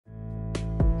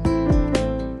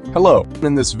Hello,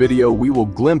 in this video we will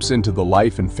glimpse into the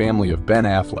life and family of Ben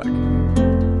Affleck.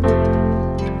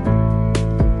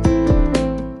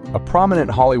 A prominent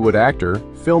Hollywood actor,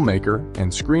 filmmaker, and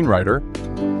screenwriter,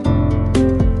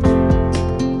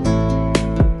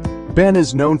 Ben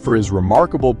is known for his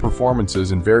remarkable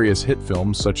performances in various hit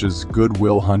films such as Good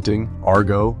Will Hunting,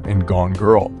 Argo, and Gone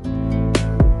Girl.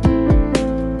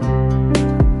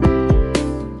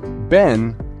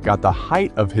 Ben got the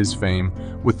height of his fame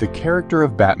with the character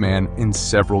of Batman in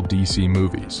several DC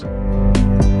movies.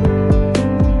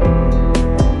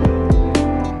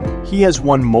 He has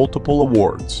won multiple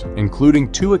awards,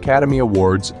 including 2 Academy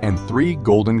Awards and 3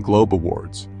 Golden Globe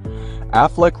Awards.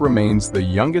 Affleck remains the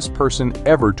youngest person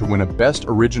ever to win a Best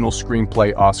Original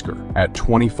Screenplay Oscar at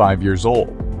 25 years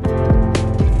old.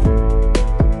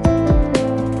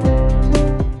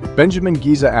 Benjamin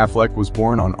Géza Affleck was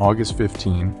born on August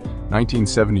 15,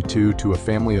 1972 to a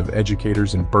family of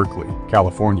educators in Berkeley,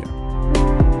 California.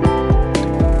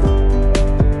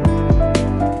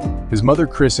 His mother,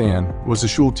 Chris Ann, was a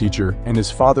school teacher, and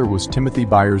his father was Timothy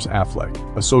Byers Affleck,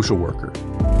 a social worker.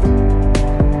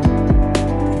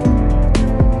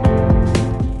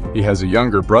 He has a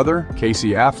younger brother,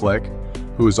 Casey Affleck,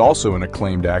 who is also an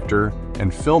acclaimed actor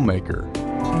and filmmaker.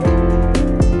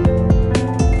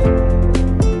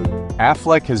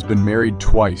 Affleck has been married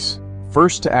twice,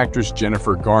 first to actress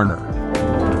Jennifer Garner,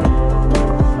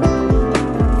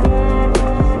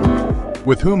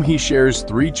 with whom he shares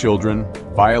 3 children,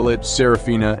 Violet,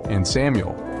 Serafina, and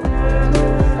Samuel.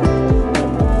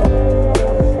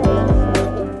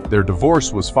 Their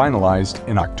divorce was finalized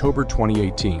in October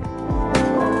 2018.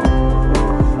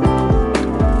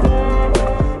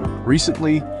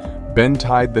 Recently, Ben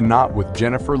tied the knot with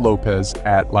Jennifer Lopez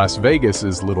at Las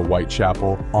Vegas's Little White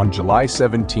Chapel on July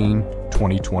 17,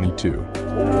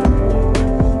 2022.